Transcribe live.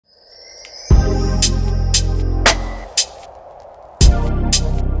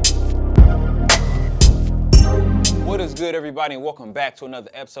good, everybody, and welcome back to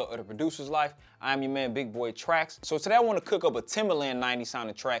another episode of The Producer's Life. I'm your man, Big Boy Tracks. So today I want to cook up a Timbaland 90s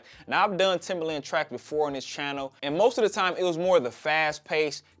sounding track. Now, I've done Timbaland tracks before on this channel, and most of the time it was more of the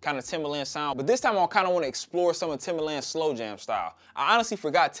fast-paced kind of Timbaland sound. But this time I kind of want to explore some of Timbaland's slow jam style. I honestly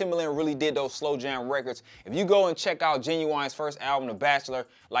forgot Timbaland really did those slow jam records. If you go and check out GINUWINE's first album, The Bachelor,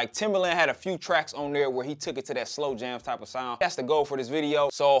 like Timbaland had a few tracks on there where he took it to that slow jam type of sound. That's the goal for this video.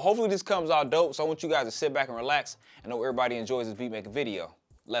 So hopefully this comes out dope. So I want you guys to sit back and relax and know everybody enjoys this beat making video.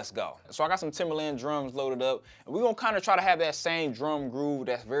 Let's go. So I got some Timbaland drums loaded up, and we're gonna kind of try to have that same drum groove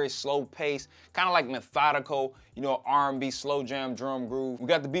that's very slow paced, kind of like methodical, you know, R&B slow jam drum groove. We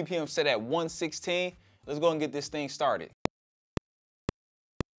got the BPM set at 116. Let's go and get this thing started.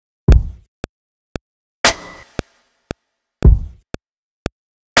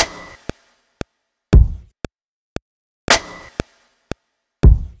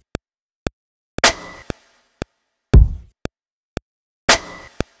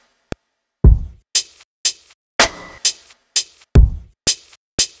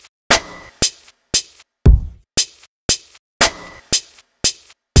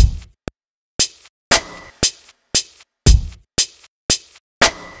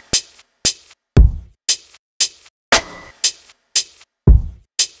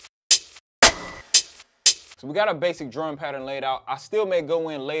 So we got a basic drum pattern laid out. I still may go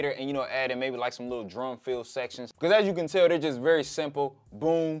in later and, you know, add in maybe like some little drum fill sections. Because as you can tell, they're just very simple.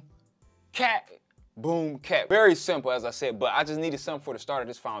 Boom, cat, boom, cat. Very simple, as I said, but I just needed something for the start of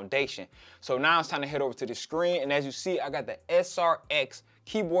this foundation. So now it's time to head over to the screen. And as you see, I got the SRX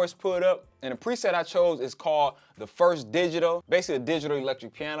keyboards put up. And the preset I chose is called the First Digital, basically a digital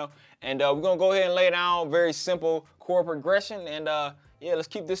electric piano. And we're gonna go ahead and lay down very simple chord progression. And yeah, let's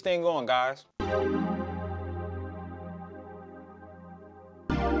keep this thing going, guys.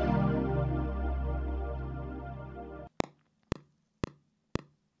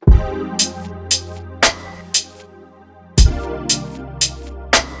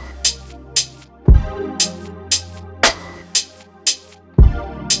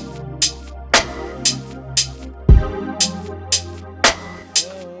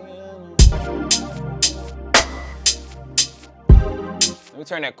 Let me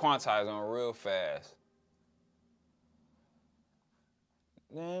turn that quantize on real fast.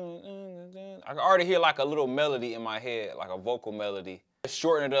 I can already hear like a little melody in my head, like a vocal melody.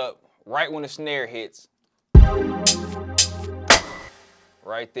 Shorten it up right when the snare hits.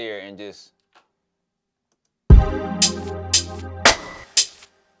 Right there, and just.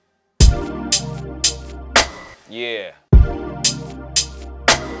 Yeah.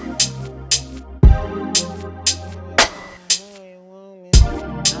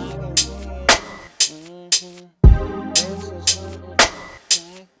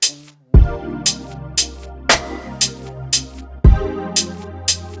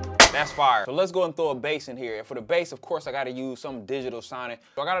 That's fire. So let's go and throw a bass in here. And for the bass, of course, I gotta use some digital sounding.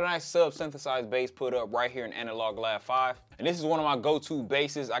 So I got a nice sub-synthesized bass put up right here in Analog Lab 5. And this is one of my go-to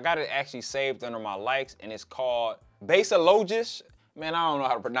basses. I got it actually saved under my likes, and it's called AALIYAH. Man, I don't know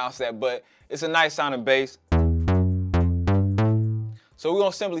how to pronounce that, but it's a nice sounding bass. So we're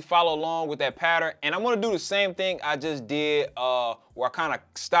gonna simply follow along with that pattern. And I'm gonna do the same thing I just did where I kind of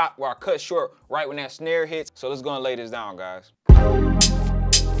stopped, where I cut short right when that snare hits. So let's go and lay this down, guys.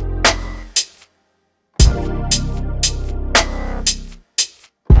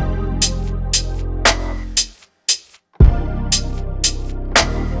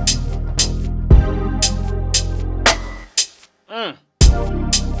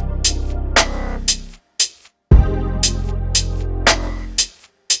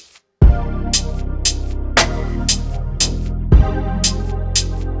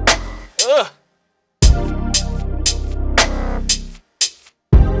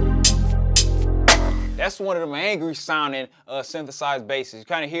 That's one of them angry sounding synthesized basses. You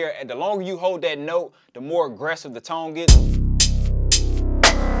kind of hear, the longer you hold that note, the more aggressive the tone gets.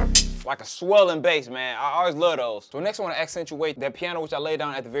 Like a swelling bass, man. I always love those. So next I want to accentuate that piano, which I laid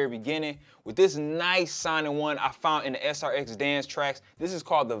down at the very beginning, with this nice sounding one I found in the SRX dance tracks. This is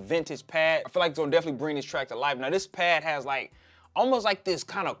called the Vintage Pad. I feel like it's gonna definitely bring this track to life. Now this pad has like, almost like this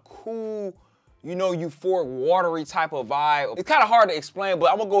kind of cool, you know, euphoric, watery type of vibe. It's kind of hard to explain,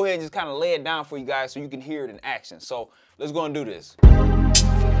 but I'm gonna go ahead and just kind of lay it down for you guys so you can hear it in action. So let's go and do this.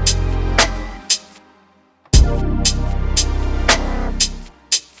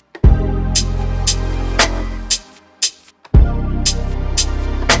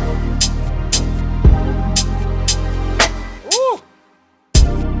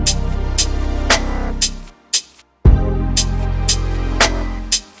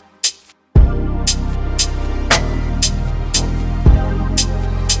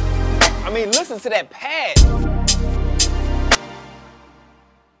 listen to that pad.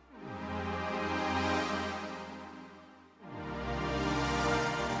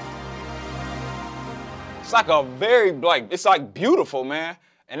 It's like a very, it's like beautiful, man.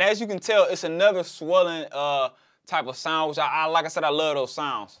 And as you can tell, it's another swelling type of sound, which like I said, I love those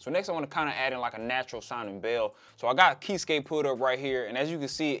sounds. So next I want to kind of add in like a natural sounding bell. So I got Keyscape put up right here, and as you can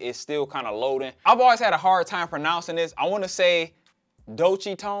see, it's still kind of loading. I've always had a hard time pronouncing this. I want to say dulce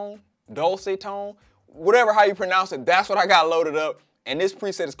tone, whatever how you pronounce it, that's what I got loaded up. And this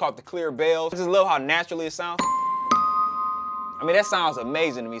preset is called the Clear Bells. I just love how naturally it sounds. I mean, that sounds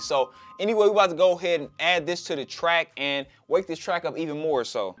amazing to me. So anyway, we're about to go ahead and add this to the track and wake this track up even more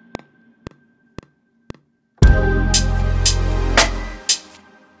so.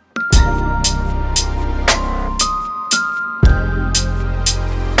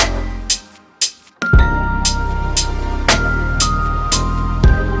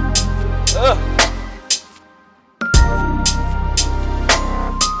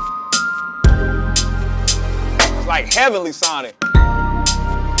 Like heavenly sounding.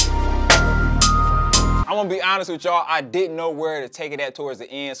 I'm gonna be honest with y'all, I didn't know where to take it at towards the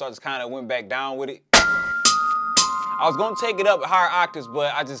end, so I just kind of went back down with it. I was gonna take it up higher octaves,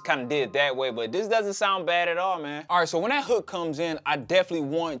 but I just kind of did it that way, but this doesn't sound bad at all, man. All right, so when that hook comes in, I definitely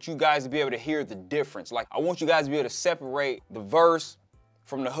want you guys to be able to hear the difference. Like, I want you guys to be able to separate the verse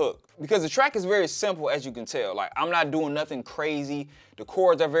from the hook. Because the track is very simple, as you can tell. Like, I'm not doing nothing crazy. The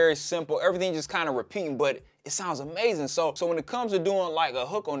chords are very simple. Everything just kind of repeating, but it sounds amazing. So when it comes to doing like a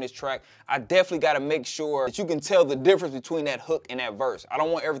hook on this track, I definitely got to make sure that you can tell the difference between that hook and that verse. I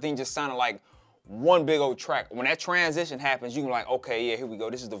don't want everything just sounding like one big old track. When that transition happens, you can be like, okay, yeah, here we go.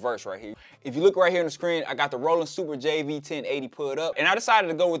 This is the verse right here. If you look right here on the screen, I got the Roland Super JV1080 put up. And I decided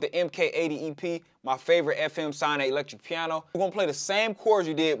to go with the MK80 EP, my favorite FM sounding electric piano. We're gonna play the same chords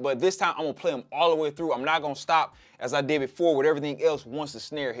you did, but this time I'm gonna play them all the way through. I'm not gonna stop as I did before with everything else once the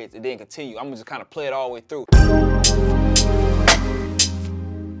snare hits and then continue. I'm gonna just kind of play it all the way through.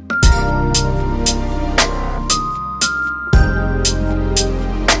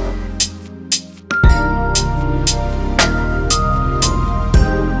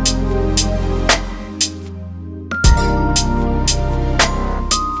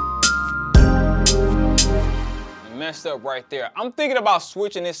 Messed up right there. I'm thinking about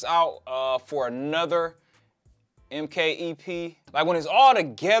switching this out for another MK EP. Like when it's all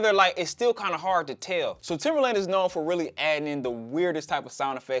together, like it's still kind of hard to tell. So Timbaland is known for really adding in the weirdest type of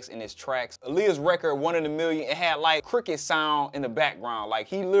sound effects in his tracks. AALIYAH's record, 1 in a Million, it had like cricket sound in the background. Like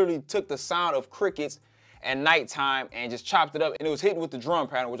he literally took the sound of crickets at nighttime and just chopped it up, and it was hitting with the drum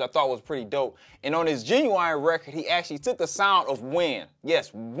pattern, which I thought was pretty dope. And on his GINUWINE record, he actually took the sound of wind.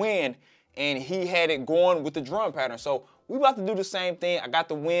 Yes, wind. And he had it going with the drum pattern. So we about to do the same thing. I got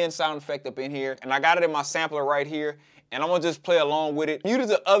the wind sound effect up in here, and I got it in my sampler right here, and I'm gonna just play along with it. Mute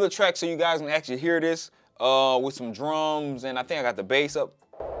the other track so you guys can actually hear this with some drums, and I think I got the bass up.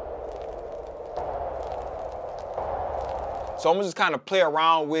 So I'm gonna just kind of play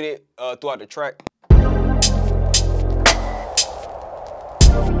around with it throughout the track.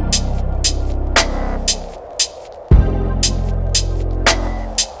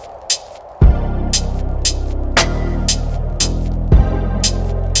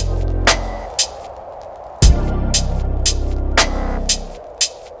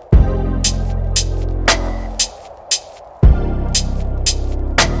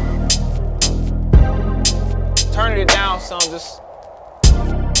 Turning it down some, just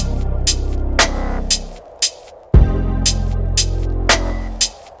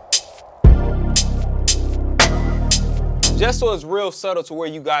so it's real subtle to where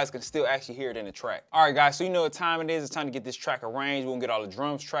you guys can still actually hear it in the track. All right, guys, so you know what time it is. It's time to get this track arranged. We're gonna get all the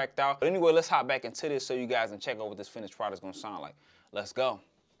drums tracked out. But anyway, let's hop back into this so you guys can check out what this finished product is gonna sound like. Let's go.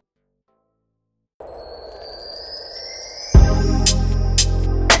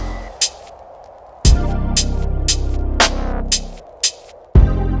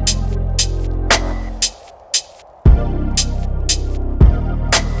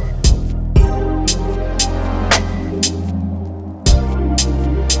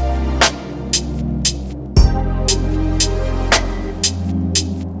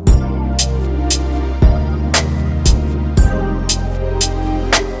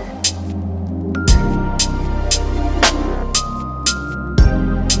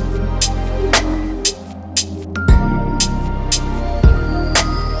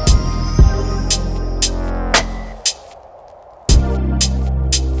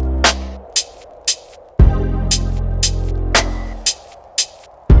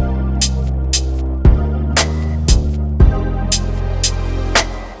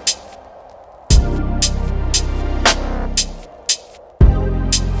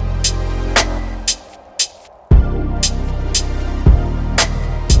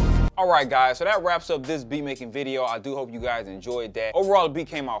 Alright guys, so that wraps up this beat making video. I do hope you guys enjoyed that. Overall, the beat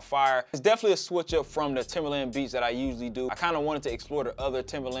came out fire. It's definitely a switch up from the Timbaland beats that I usually do. I kind of wanted to explore the other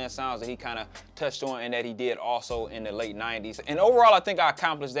Timbaland sounds that he kind of touched on and that he did also in the late 90s. And overall, I think I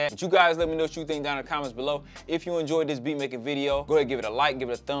accomplished that. But you guys let me know what you think down in the comments below. If you enjoyed this beat making video, go ahead, give it a like, give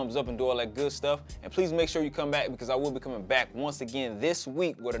it a thumbs up, and do all that good stuff. And please make sure you come back because I will be coming back once again this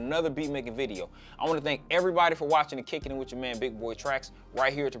week with another beat making video. I want to thank everybody for watching and kicking it with your man Big Boy Tracks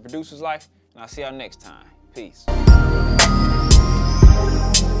right here at The Producer's Life. And I'll see y'all next time. Peace.